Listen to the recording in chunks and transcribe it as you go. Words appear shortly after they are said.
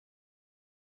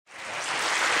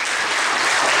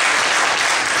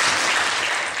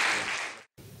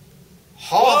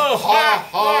Ha,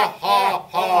 ha, ha,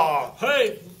 ha.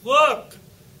 Hey, look!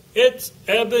 It's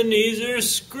Ebenezer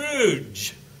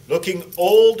Scrooge. Looking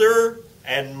older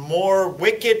and more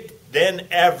wicked than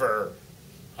ever.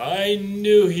 I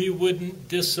knew he wouldn't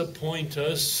disappoint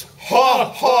us.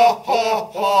 Ha, ha,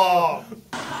 ha, ha.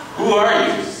 Who are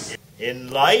you?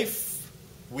 In life,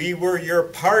 we were your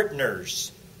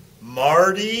partners,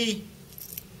 Marty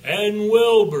And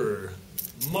Wilbur,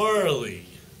 Marley.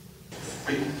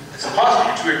 Wait, it's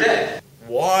impossible. You two are dead.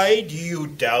 Why do you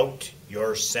doubt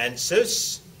your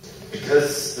senses?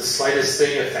 Because the slightest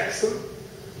thing affects them?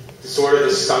 Disorder of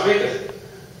the stomach?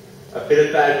 A bit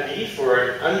of bad beef? Or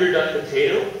an underdone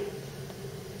potato?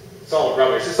 It's all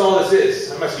rubbish. That's all this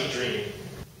is. I must be dreaming.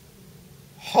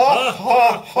 Ha,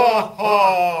 ha, ha,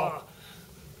 ha.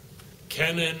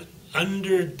 Can an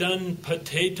underdone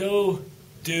potato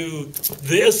do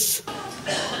this?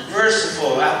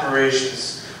 Merciful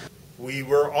apparitions. We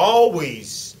were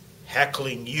always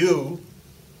heckling you.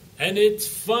 And it's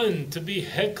fun to be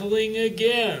heckling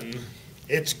again.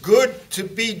 It's good to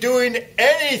be doing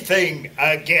anything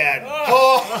again. Ha,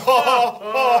 ha,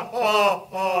 ha, ha,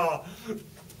 ha.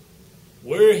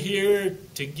 We're here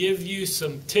to give you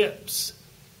some tips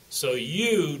so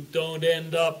you don't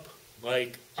end up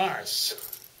like us.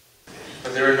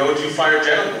 But there are no two finer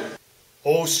gentlemen.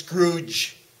 Oh,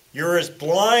 Scrooge, you're as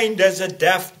blind as a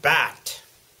deaf bat.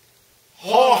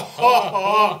 Ha, ha,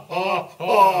 ha, ha,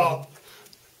 ha.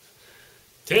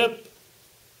 Tip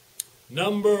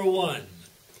number 1.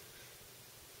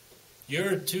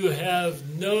 You're to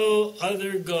have no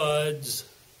other gods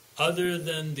other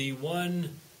than the one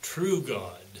true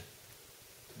God.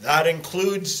 That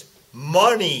includes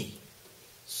money.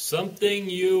 Something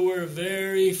you were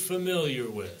very familiar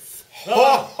with.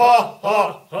 Ha, ha,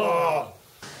 ha, ha.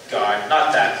 God,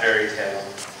 not that fairy tale.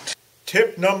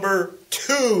 Tip number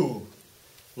 2.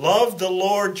 Love the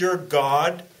Lord your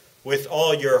God with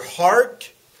all your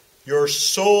heart, your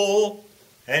soul,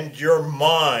 and your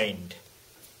mind.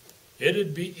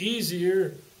 It'd be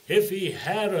easier if he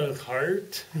had a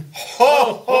heart.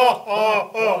 Ha, ha, ha,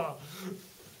 ha.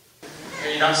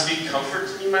 Can you not speak comfort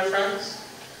to me, my friends?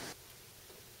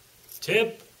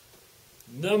 Tip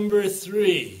number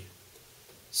 3.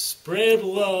 Spread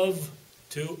love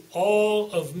to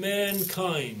all of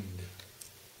mankind.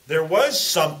 There was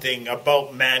something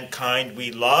about mankind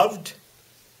we loved.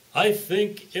 I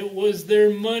think it was their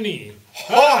money.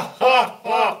 Ha, ha,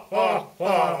 ha, ha,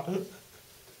 ha.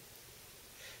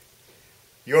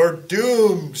 You're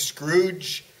doomed,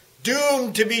 Scrooge.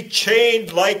 Doomed to be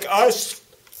chained like us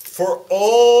for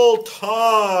all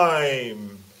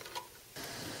time.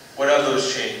 What are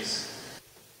those chains?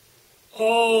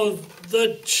 Oh,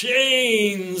 the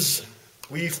chains!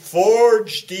 We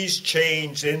forged these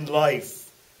chains in life,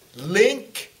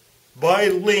 link by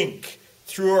link,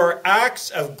 through our acts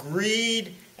of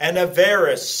greed and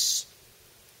avarice.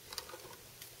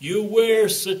 You wear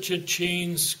such a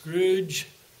chain, Scrooge,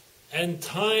 and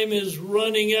time is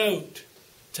running out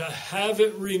to have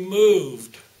it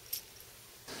removed.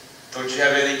 Don't you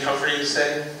have anything comforting to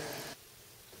say?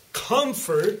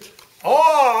 Comfort?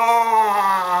 Ah!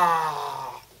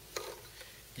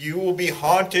 You will be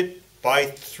haunted by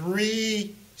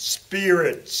 3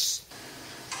 spirits.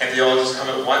 And they all just come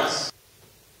at once?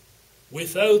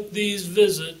 Without these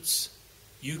visits,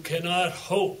 you cannot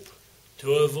hope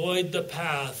to avoid the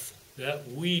path that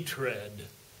we tread.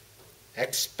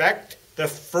 Expect the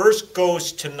first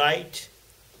ghost tonight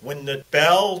when the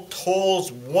bell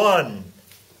tolls 1.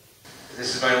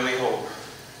 This is my only hope.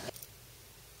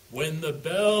 When the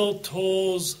bell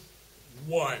tolls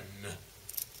 1.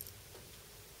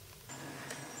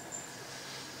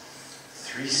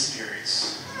 3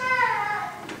 spirits.